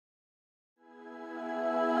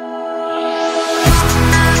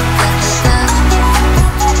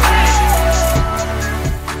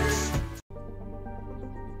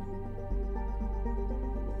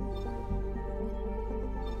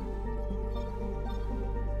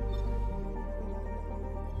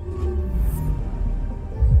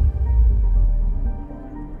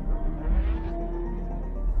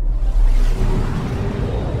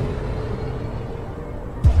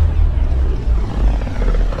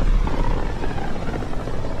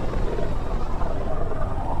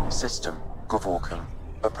system, Gavorkum.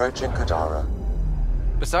 Approaching Kadara.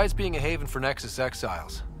 Besides being a haven for Nexus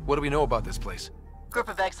exiles, what do we know about this place? Group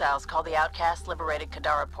of exiles called the Outcasts liberated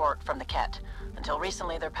Kadara Port from the Ket. Until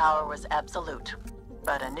recently, their power was absolute.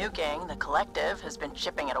 But a new gang, the Collective, has been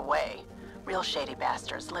chipping it away. Real shady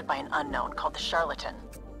bastards, led by an unknown called the Charlatan.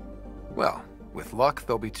 Well, with luck,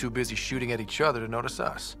 they'll be too busy shooting at each other to notice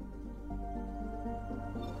us.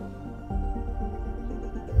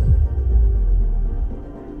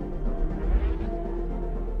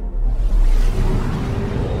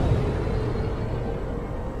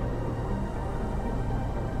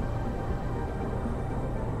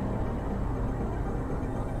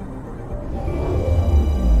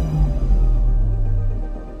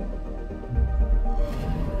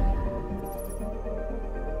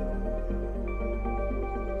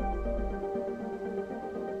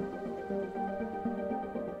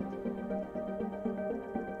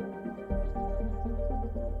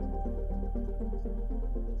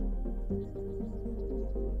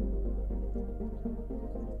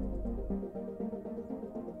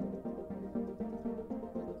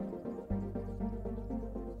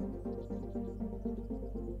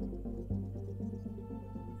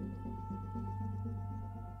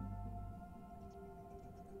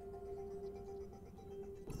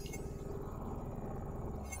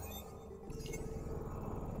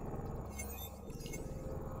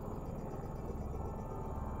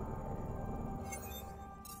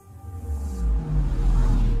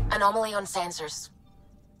 Anomaly on sensors.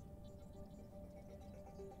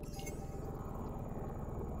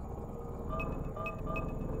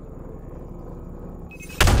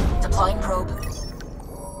 Deploying probe.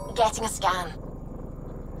 Getting a scan.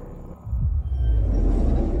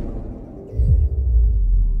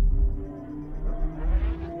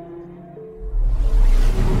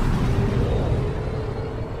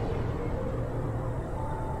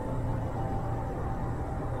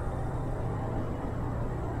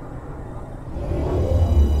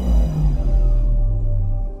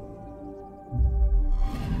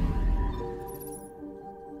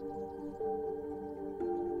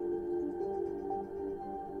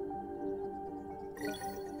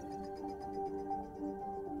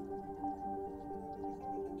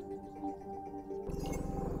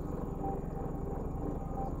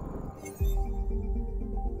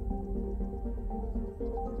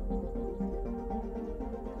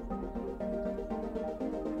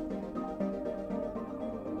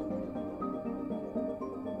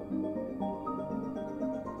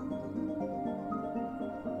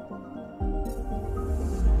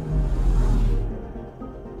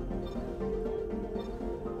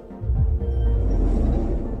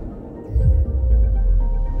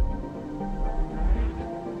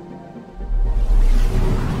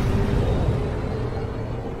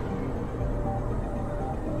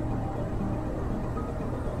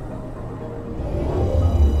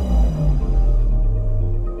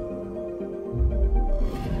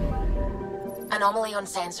 Anomaly on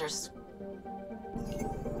sensors.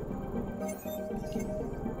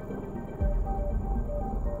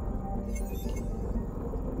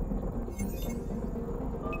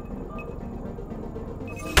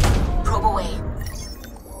 Probe away.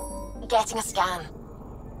 Getting a scan.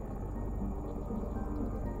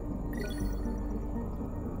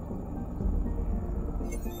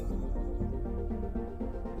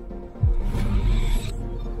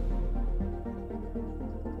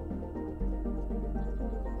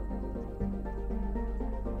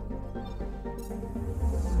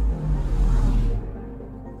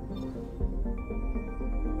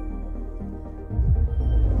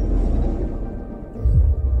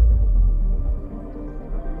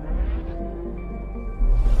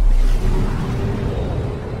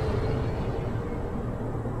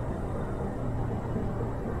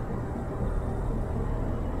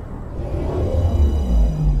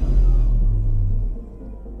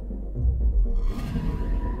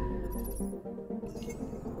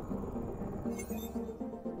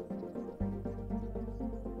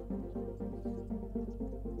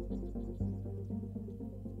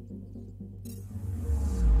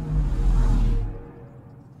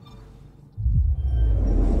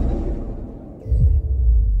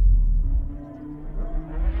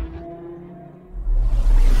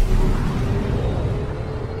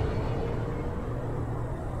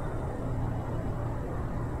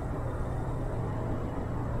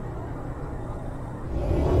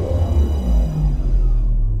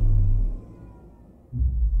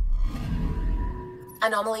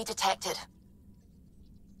 Anomaly detected.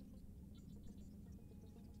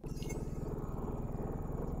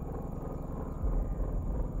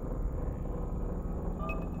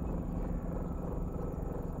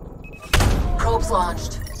 Probes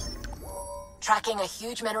launched. Tracking a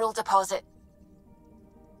huge mineral deposit.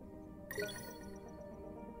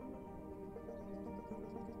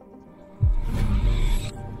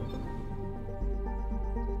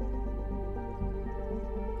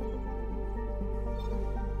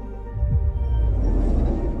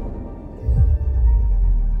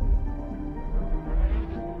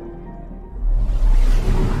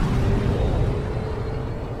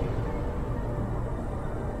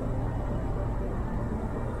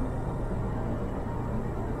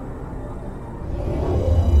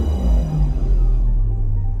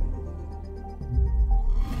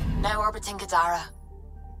 Now orbiting Gadara.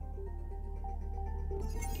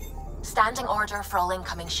 Standing order for all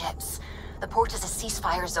incoming ships. The port is a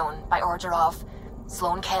ceasefire zone by order of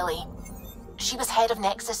Sloane Kelly. She was head of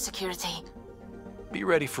Nexus Security. Be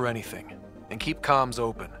ready for anything, and keep comms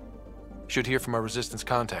open. Should hear from our Resistance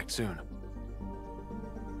contact soon.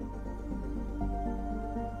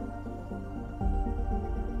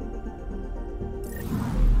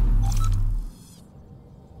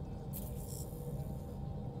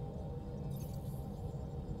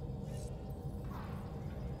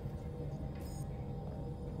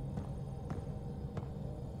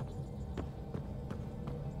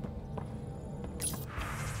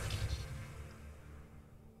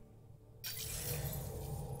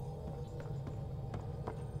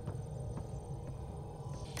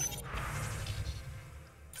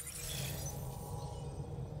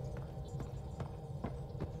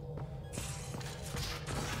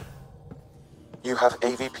 You have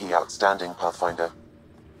AVP outstanding, Pathfinder.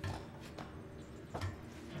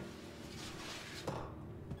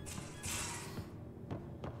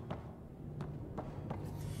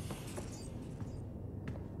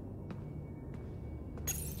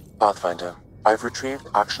 Pathfinder, I've retrieved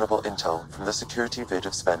actionable intel from the security vid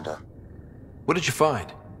of Spender. What did you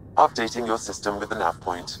find? Updating your system with the nav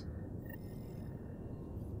point.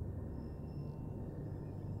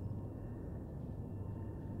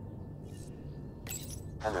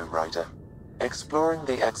 Hello, Ryder. Exploring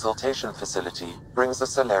the Exaltation facility brings a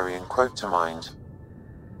Solarian quote to mind.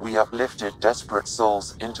 We uplifted desperate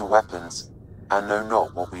souls into weapons, and know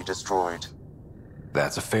not what we destroyed.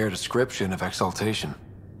 That's a fair description of Exaltation.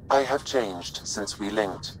 I have changed since we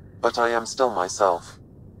linked, but I am still myself.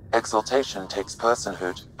 Exaltation takes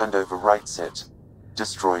personhood and overwrites it,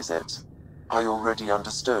 destroys it. I already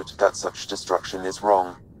understood that such destruction is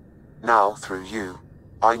wrong. Now, through you,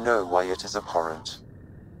 I know why it is abhorrent.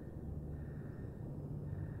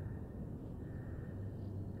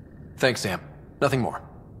 Thanks, Sam. Nothing more.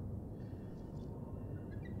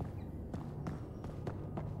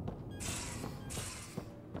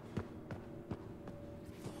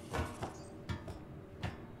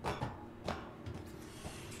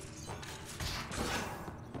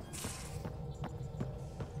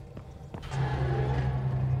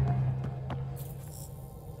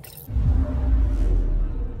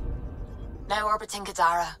 Now orbiting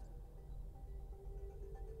Gadara.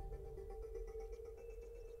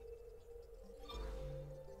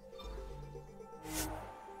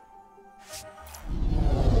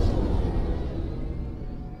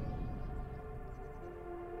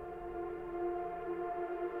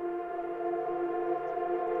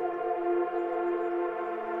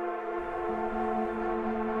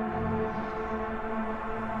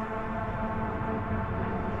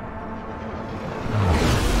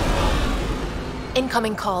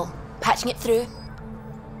 Incoming call. Patching it through.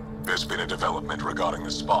 There's been a development regarding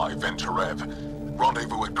the spy, Venturev.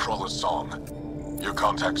 Rendezvous at Kroller's Song. Your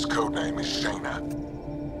contact's codename is Shayna.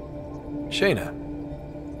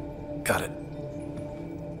 Shayna. Got it.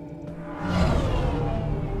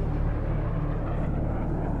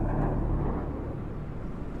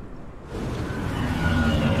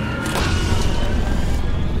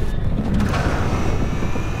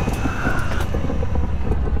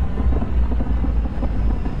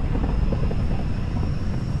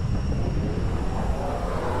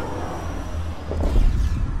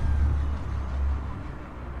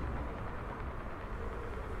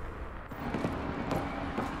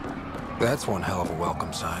 That's one hell of a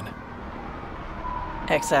welcome sign.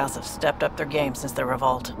 Exiles have stepped up their game since the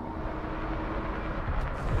revolt.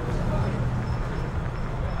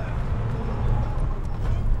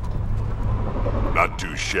 Not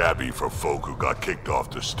too shabby for folk who got kicked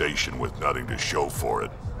off the station with nothing to show for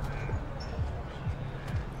it.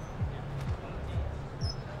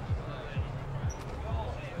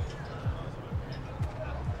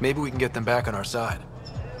 Maybe we can get them back on our side.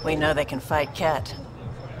 We know they can fight Ket.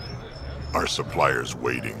 Our supplier's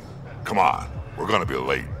waiting. Come on, we're gonna be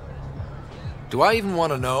late. Do I even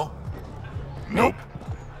want to know? Nope.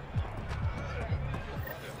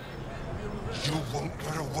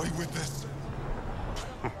 away with this.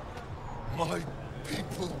 My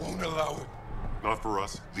people won't allow it. Not for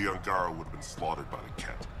us. The Angara would have been slaughtered by the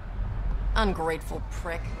Ket. Ungrateful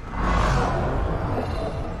prick.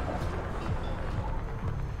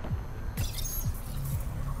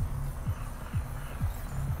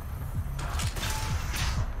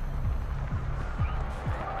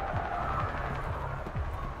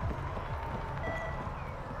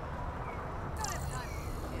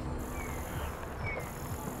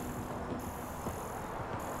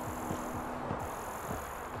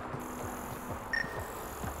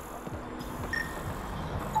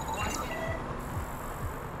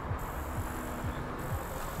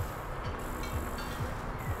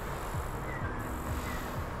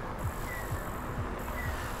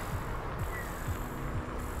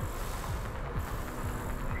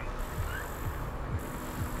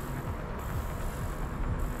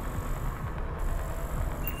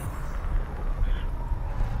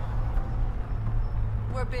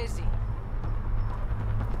 We're busy.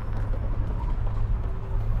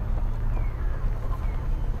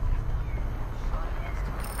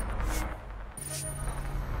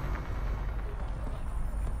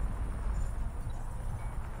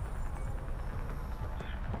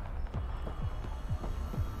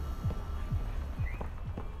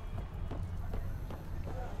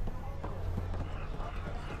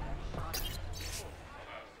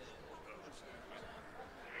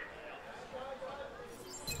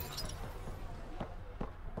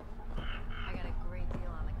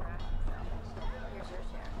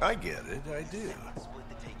 I get it, I do.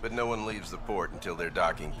 But no one leaves the port until their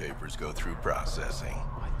docking papers go through processing.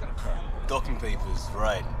 Docking papers,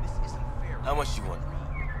 right. How much you want?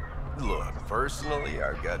 Look, personally,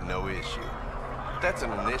 I've got no issue. That's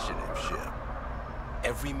an initiative ship.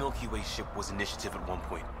 Every Milky Way ship was initiative at one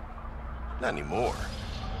point. Not anymore.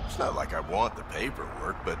 It's not like I want the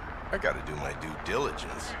paperwork, but I gotta do my due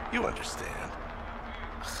diligence. You understand.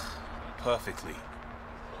 Perfectly.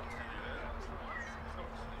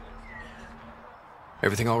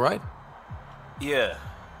 Everything all right? Yeah,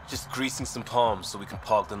 just greasing some palms so we can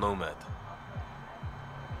park the Nomad.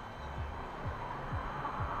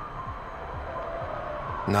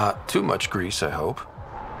 Not too much grease, I hope.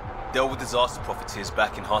 Dealt with disaster profiteers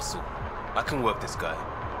back in Hustle. I can work this guy.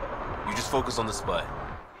 You just focus on the spy.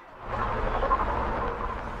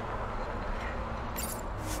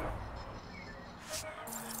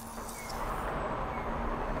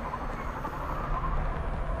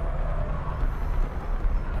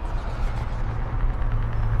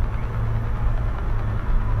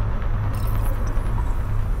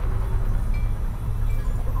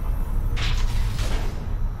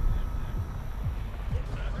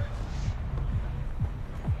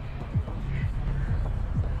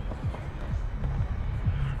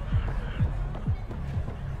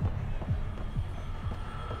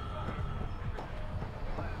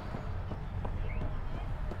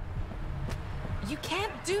 You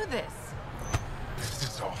can't do this. This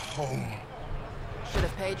is our home. Should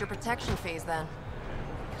have paid your protection fees then.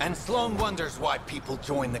 And Sloan wonders why people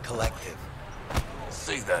join the collective.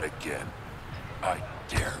 Say that again. I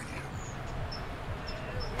dare you.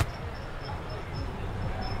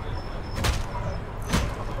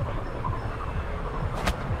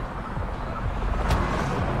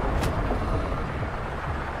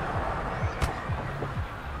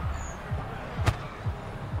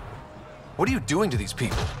 What are you doing to these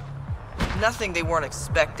people? Nothing they weren't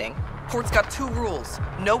expecting. Port's got 2 rules.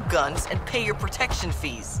 No guns and pay your protection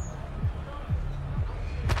fees.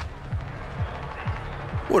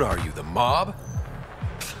 What are you, the mob?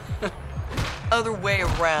 Other way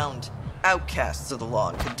around. Outcasts of the law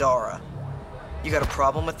in Kadara. You got a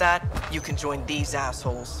problem with that? You can join these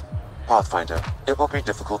assholes. Pathfinder, it will be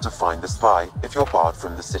difficult to find the spy if you're barred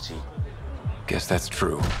from the city. Guess that's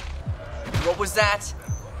true. What was that?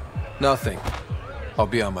 Nothing. I'll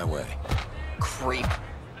be on my way. Creep.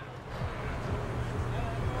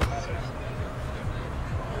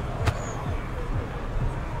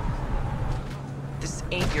 This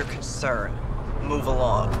ain't your concern. Move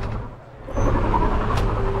along.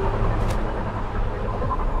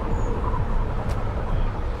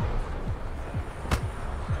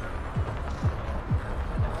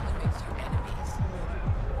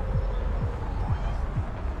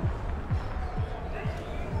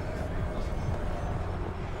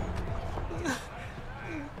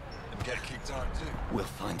 We'll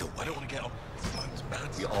find a way. I don't want to get on Sloan's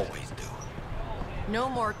bad. We always do. No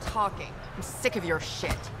more talking. I'm sick of your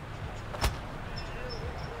shit.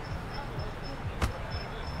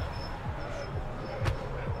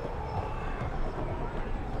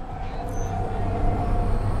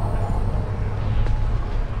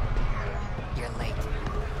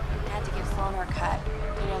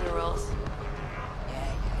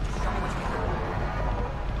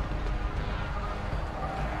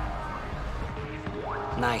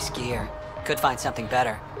 Nice gear. Could find something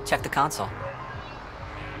better. Check the console.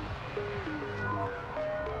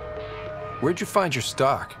 Where'd you find your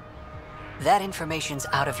stock? That information's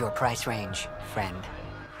out of your price range, friend.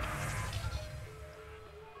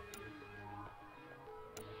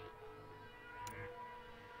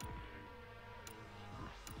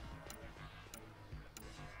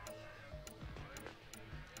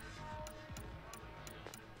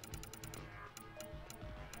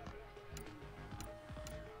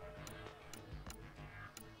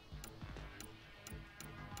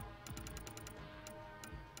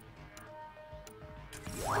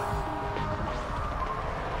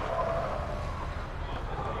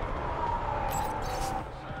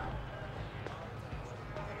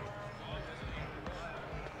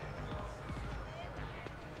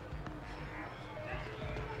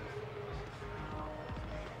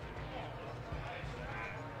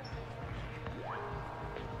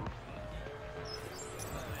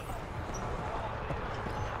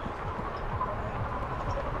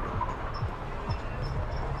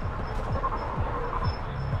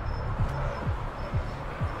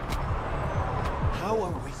 How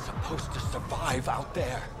are we supposed to survive out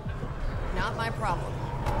there? Not my problem.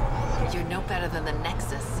 You're no better than the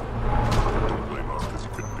Nexus. Don't blame us because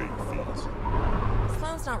you couldn't pay your fees.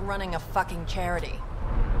 Sloan's not running a fucking charity.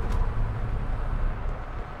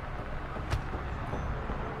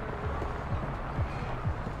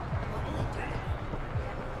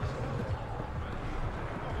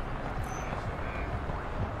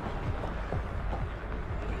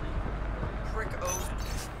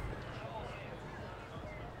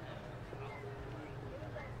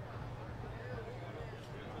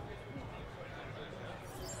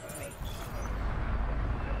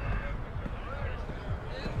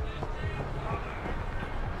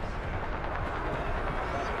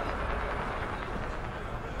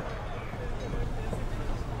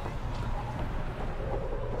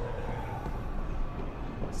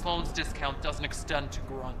 Sloan's discount doesn't extend to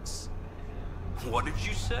grunts. What did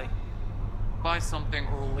you say? Buy something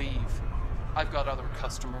or leave. I've got other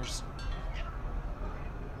customers.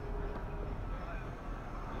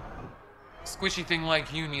 Squishy thing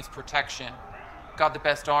like you needs protection. Got the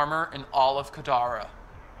best armor in all of Kadara.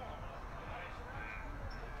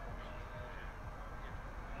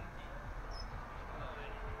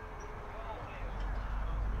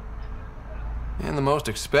 And the most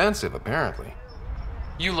expensive, apparently.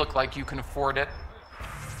 You look like you can afford it.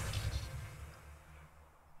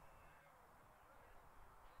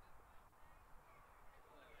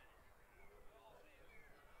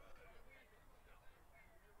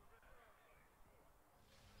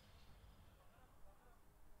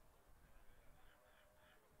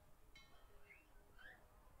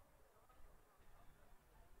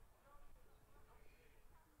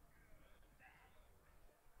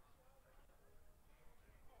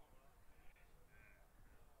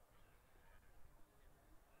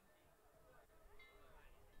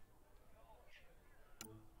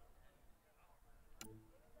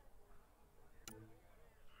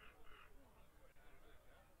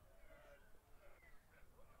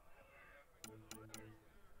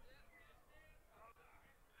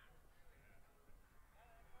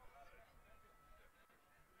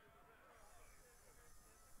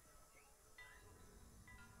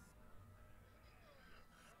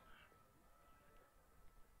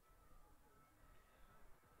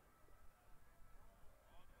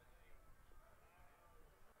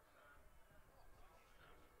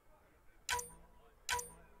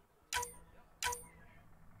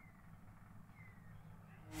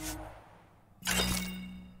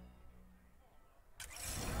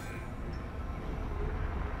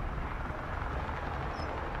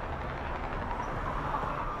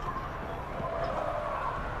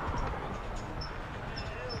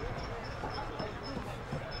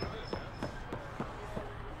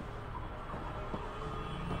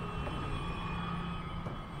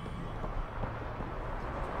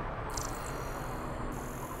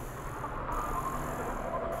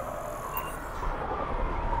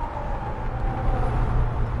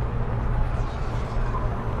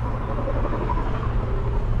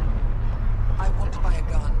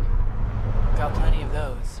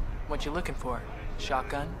 What you looking for?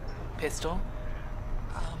 Shotgun? Pistol?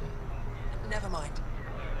 Never mind.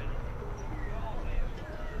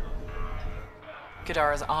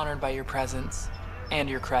 Kadara's honored by your presence and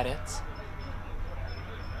your credits.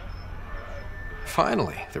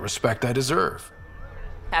 Finally, the respect I deserve.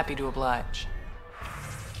 Happy to oblige.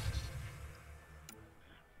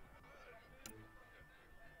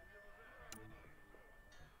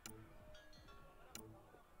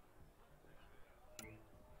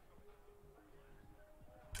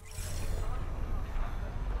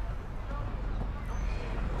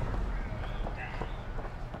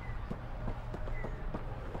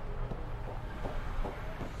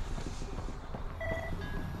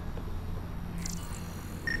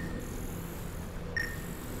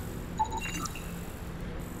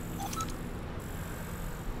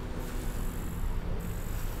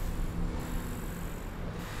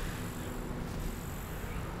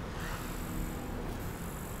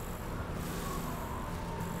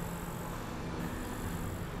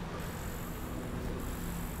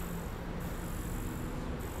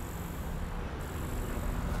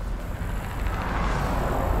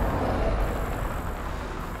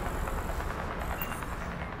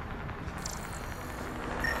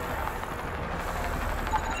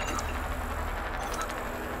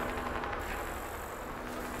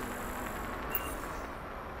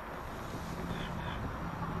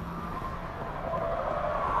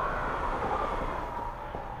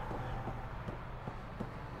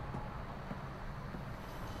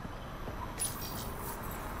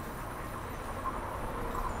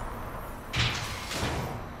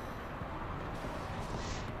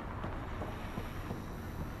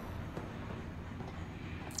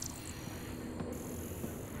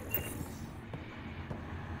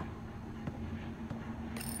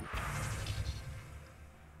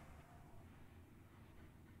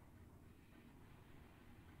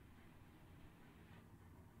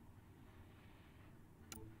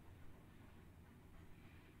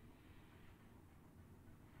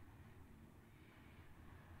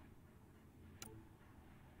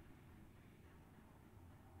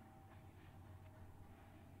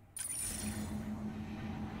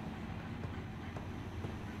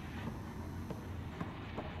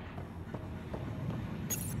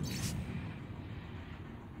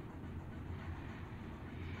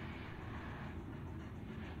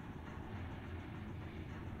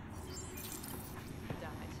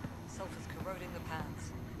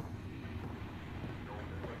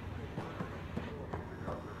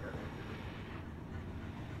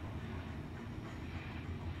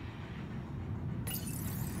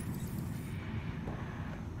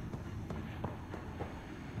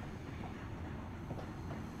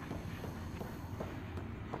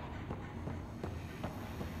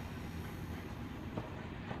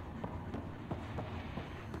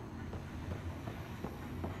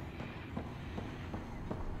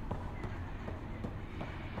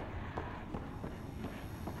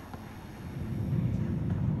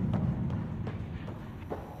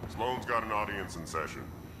 Sloane's got an audience in session.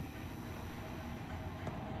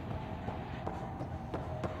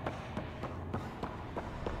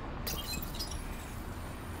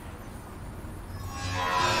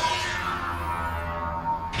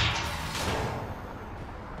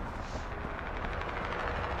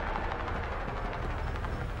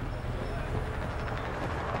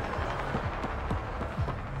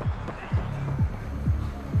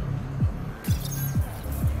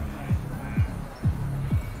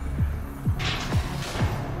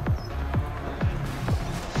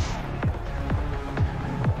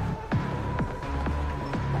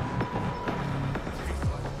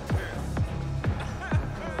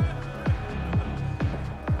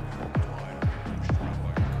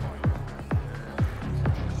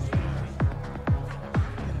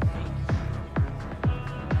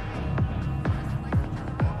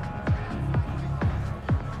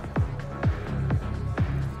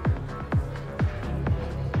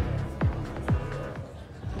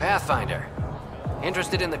 Pathfinder.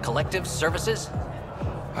 Interested in the Collective's services?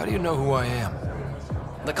 How do you know who I am?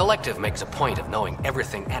 The Collective makes a point of knowing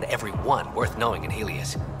everything and everyone worth knowing in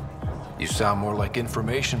Helios. You sound more like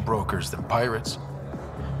information brokers than pirates.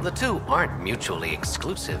 The two aren't mutually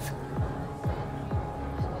exclusive.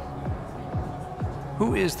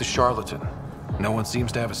 Who is the charlatan? No one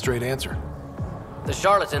seems to have a straight answer. The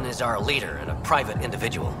charlatan is our leader and a private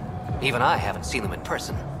individual. Even I haven't seen them in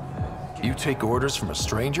person. You take orders from a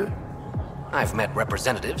stranger? I've met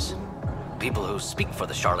representatives. People who speak for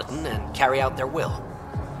the charlatan and carry out their will.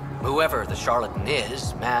 Whoever the charlatan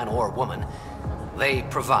is, man or woman, they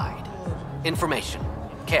provide information,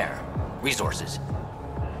 care, resources.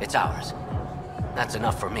 It's ours. That's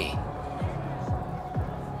enough for me.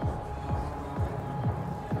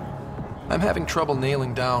 I'm having trouble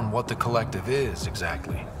nailing down what the Collective is,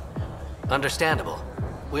 exactly. Understandable.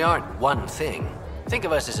 We aren't one thing. Think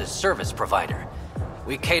of us as a service provider.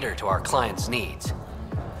 We cater to our clients' needs.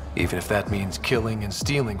 Even if that means killing and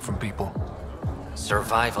stealing from people.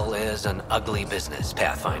 Survival is an ugly business,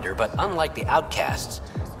 Pathfinder, but unlike the outcasts,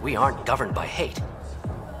 we aren't governed by hate.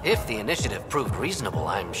 If the initiative proved reasonable,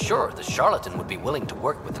 I'm sure the charlatan would be willing to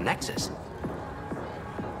work with the Nexus.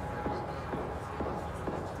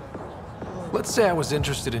 Let's say I was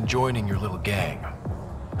interested in joining your little gang.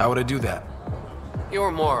 How would I do that?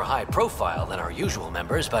 You're more high profile than our usual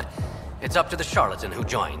members, but it's up to the charlatan who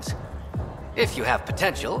joins. If you have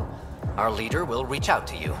potential, our leader will reach out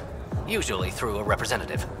to you, usually through a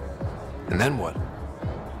representative. And then what?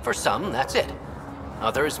 For some, that's it.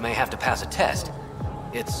 Others may have to pass a test.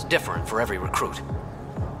 It's different for every recruit.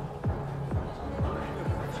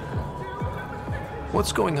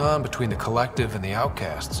 What's going on between the Collective and the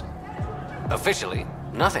outcasts? Officially,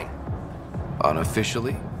 nothing.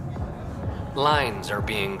 Unofficially? Lines are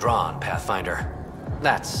being drawn, Pathfinder.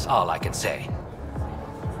 That's all I can say.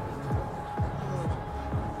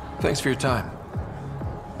 Thanks for your time.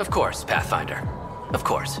 Of course, Pathfinder. Of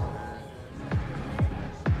course.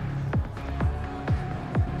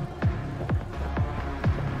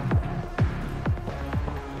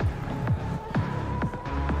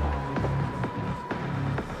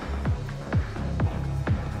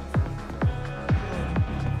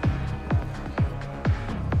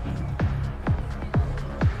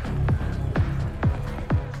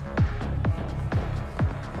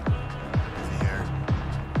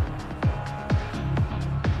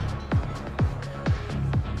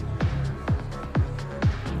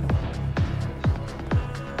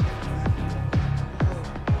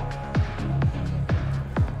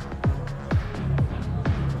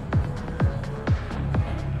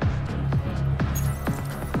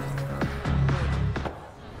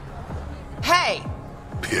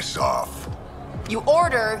 Piss off. You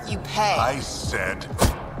order, you pay. I said...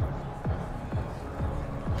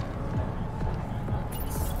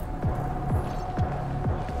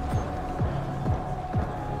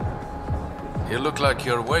 You look like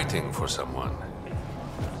you're waiting for someone.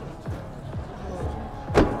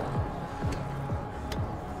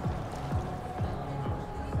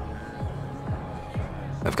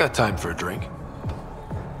 I've got time for a drink.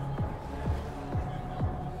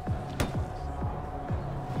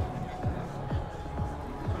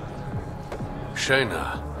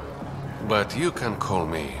 Shayna, but you can call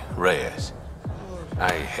me Reyes.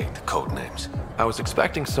 I hate code names. I was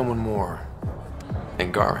expecting someone more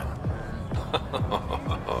Angaran.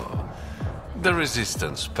 The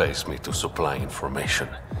Resistance pays me to supply information,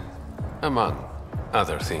 among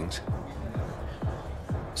other things.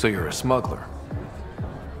 So you're a smuggler?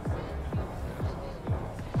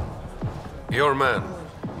 Your man,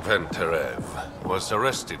 Venterev, was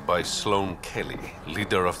arrested by Sloane Kelly,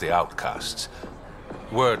 leader of the Outcasts.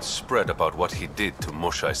 Word spread about what he did to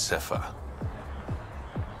Moshe Sefa.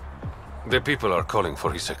 The people are calling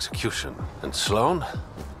for his execution. And Sloane?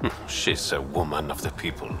 She's a woman of the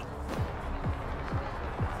people.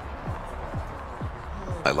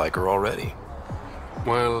 I like her already.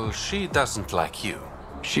 Well, she doesn't like you.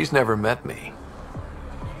 She's never met me.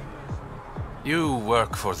 You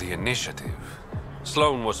work for the Initiative.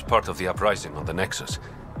 Sloane was part of the uprising on the Nexus.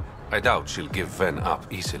 I doubt she'll give Ven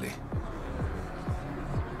up easily.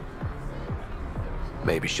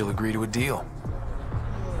 Maybe she'll agree to a deal.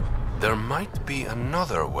 There might be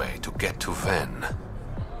another way to get to Ven.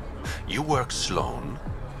 You work Sloane.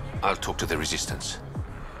 I'll talk to the Resistance.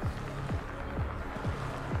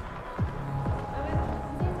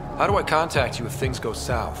 How do I contact you if things go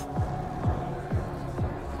south?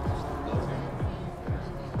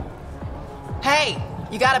 Hey,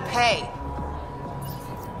 you gotta pay.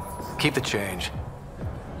 Keep the change.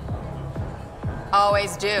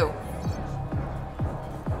 Always do.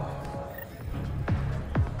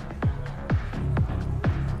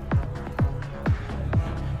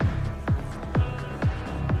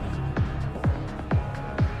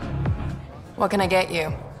 What can I get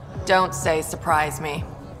you? Don't say surprise me.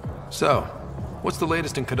 So, what's the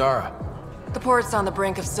latest in Kadara? The port's on the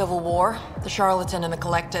brink of civil war. The Charlatan and the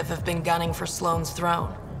Collective have been gunning for Sloane's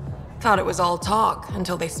throne. Thought it was all talk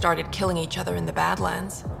until they started killing each other in the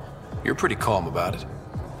Badlands. You're pretty calm about it.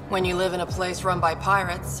 When you live in a place run by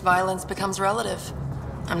pirates, violence becomes relative.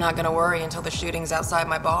 I'm not gonna worry until the shooting's outside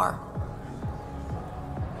my bar.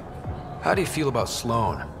 How do you feel about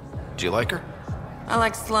Sloane? Do you like her? I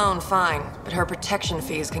like Sloane fine, but her protection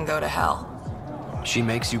fees can go to hell. She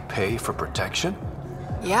makes you pay for protection?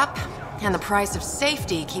 Yep, and the price of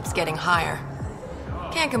safety keeps getting higher.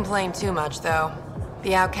 Can't complain too much, though.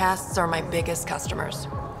 The outcasts are my biggest customers.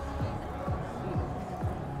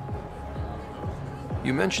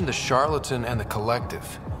 You mentioned the Charlatan and the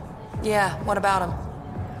Collective. Yeah, what about them?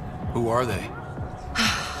 Who are they?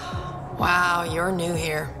 Wow, you're new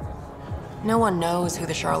here. No one knows who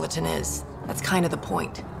the Charlatan is. That's kind of the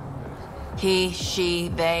point. He, she,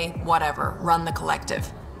 they, whatever, run the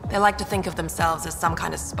Collective. They like to think of themselves as some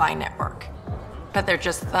kind of spy network. But they're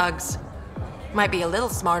just thugs. Might be a little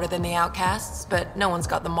smarter than the outcasts, but no one's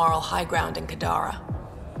got the moral high ground in Kadara.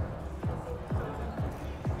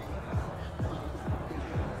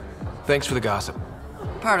 Thanks for the gossip.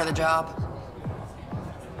 Part of the job.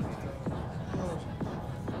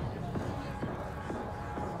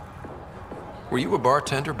 Were you a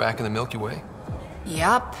bartender back in the Milky Way?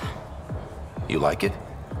 Yup. You like it?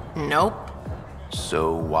 Nope.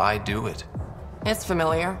 So why do it? It's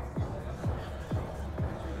familiar.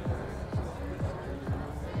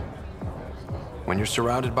 When you're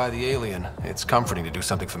surrounded by the alien, it's comforting to do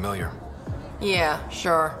something familiar. Yeah,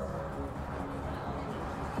 sure.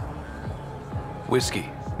 Whiskey,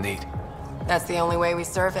 neat. That's the only way we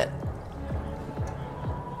serve it.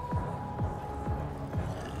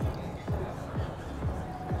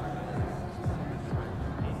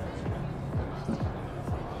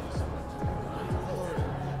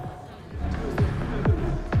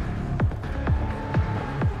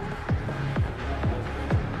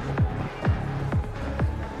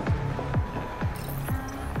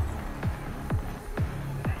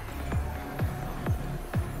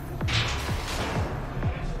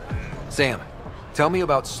 Sam, tell me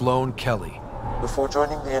about Sloane Kelly. Before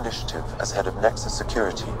joining the Initiative as head of Nexus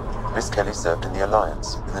Security, Miss Kelly served in the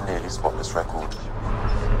Alliance with a nearly spotless record.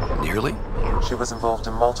 Nearly? She was involved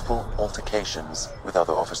in multiple altercations with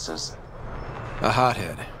other officers. A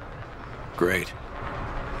hothead. Great.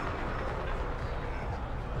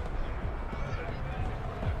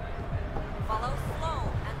 Follow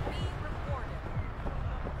Sloane and be reported.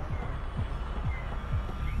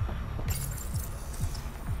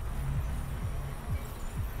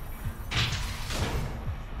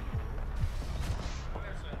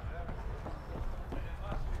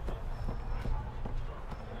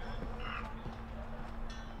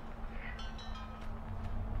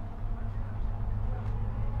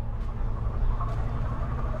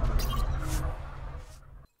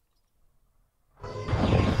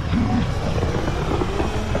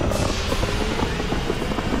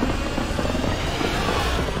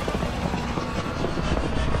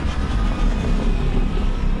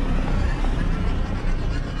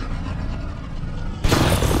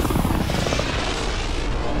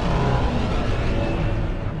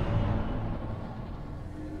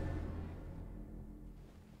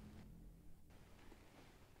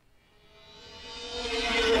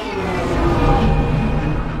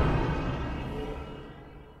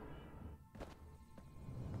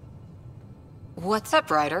 What's up,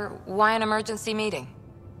 Ryder? Why an emergency meeting?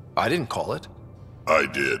 I didn't call it. I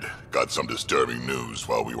did. Got some disturbing news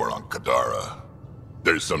while we were on Kadara.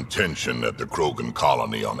 There's some tension at the Krogan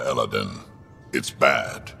colony on Eladin. It's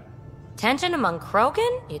bad. Tension among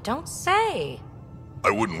Krogan? You don't say.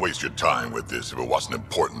 I wouldn't waste your time with this if it wasn't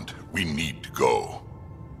important. We need to go.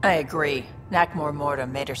 I agree. Nakmor Morta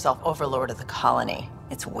made herself overlord of the colony.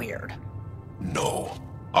 It's weird. No.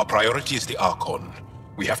 Our priority is the Archon.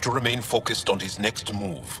 We have to remain focused on his next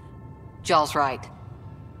move. Jall's right.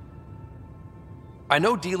 I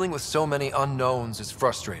know dealing with so many unknowns is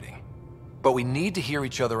frustrating, but we need to hear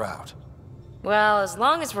each other out. Well, as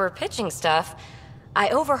long as we're pitching stuff, I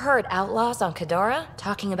overheard outlaws on Kadara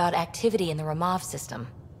talking about activity in the Ramov system.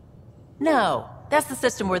 No, that's the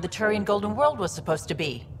system where the Turian Golden World was supposed to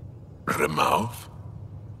be. Ramov?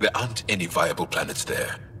 There aren't any viable planets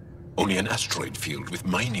there. Only an asteroid field with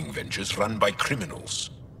mining ventures run by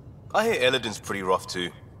criminals. I hear Eladin's pretty rough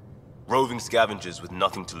too. Roving scavengers with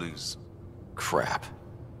nothing to lose. Crap.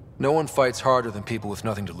 No one fights harder than people with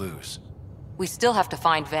nothing to lose. We still have to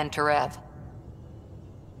find Ven Terev.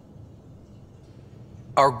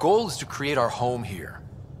 Our goal is to create our home here.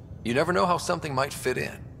 You never know how something might fit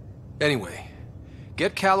in. Anyway,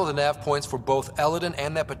 get Callow the nav points for both Eladin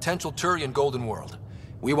and that potential Turian Golden World.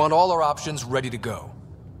 We want all our options ready to go.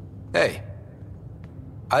 Hey,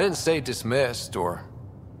 I didn't say dismissed or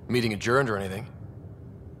meeting adjourned or anything.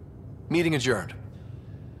 Meeting adjourned.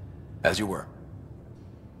 As you were.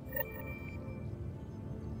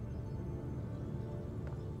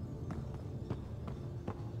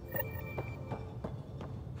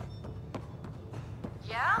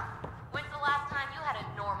 Yeah? When's the last time you had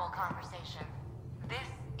a normal conversation? This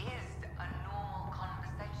is a normal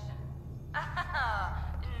conversation.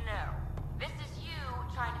 No. This is you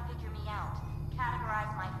trying to figure me out, categorize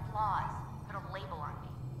my flaws, put a label on me.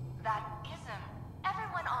 That isn't.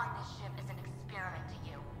 Everyone on this ship is an experiment to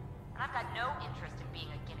you. And I've got no interest in being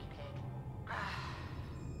a guinea pig.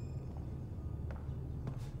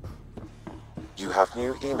 You have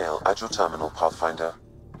new email at your terminal, Pathfinder.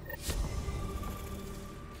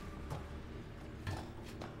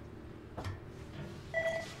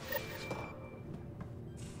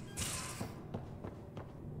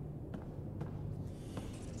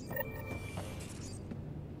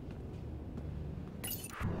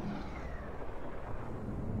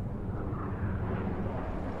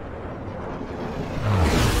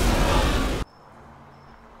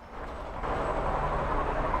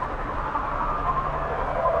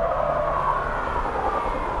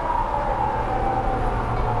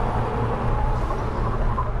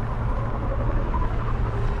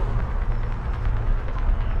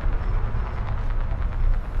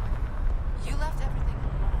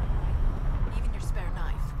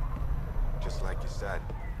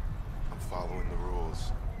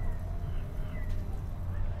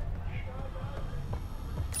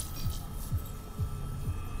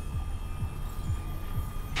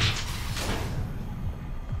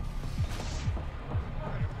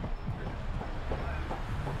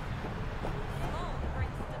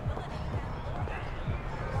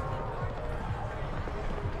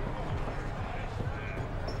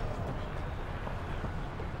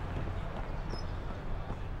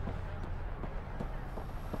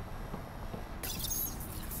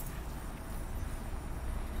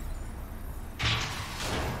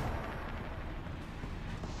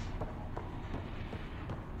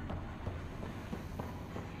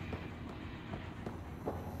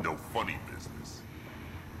 No funny business.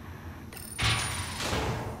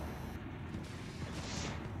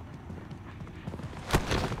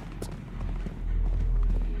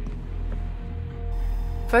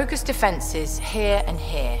 Focus defenses here and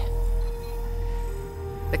here.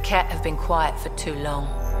 The Ket have been quiet for too long.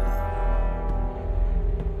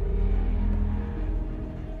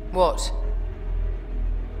 What?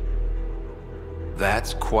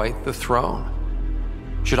 That's quite the throne.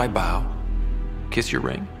 Should I bow? Kiss your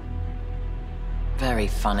ring? Very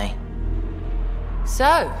funny.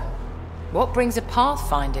 So, what brings a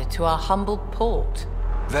Pathfinder to our humble port?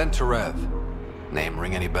 Ven Terev. Name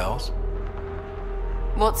ring any bells?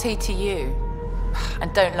 What's he to you?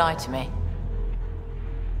 And don't lie to me.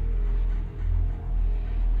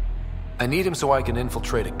 I need him so I can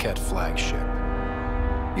infiltrate a Ket flagship.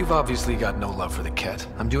 You've obviously got no love for the Ket.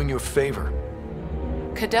 I'm doing you a favor.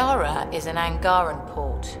 Kadara is an Angaran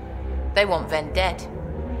port. They want Ven dead,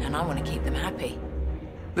 and I want to keep them happy.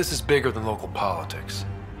 This is bigger than local politics.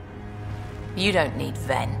 You don't need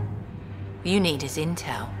Ven. You need his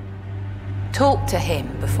intel. Talk to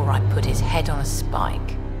him before I put his head on a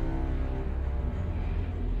spike.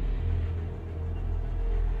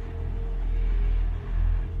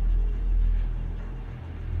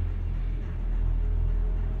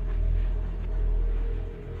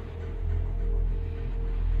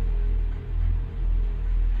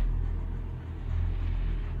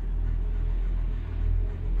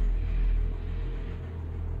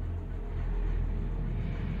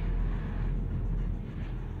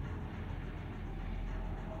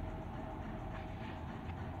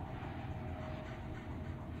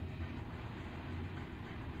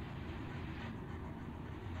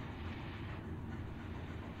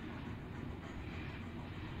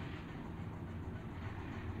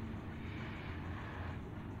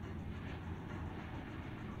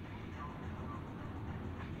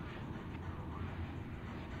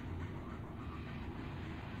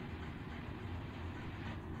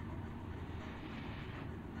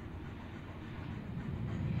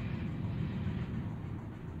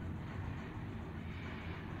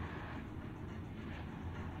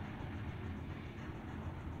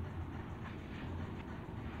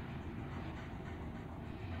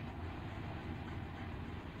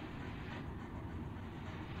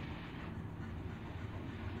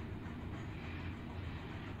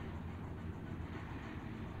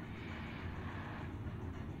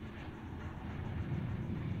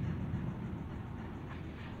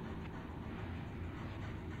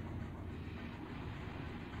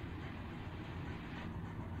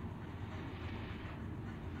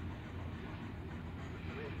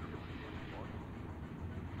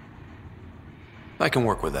 I can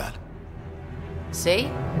work with that. See?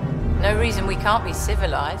 No reason we can't be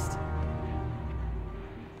civilized.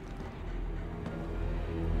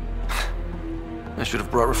 I should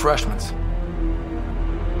have brought refreshments.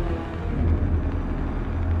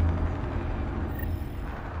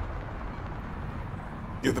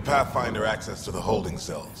 Give the Pathfinder access to the holding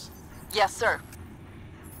cells. Yes, sir.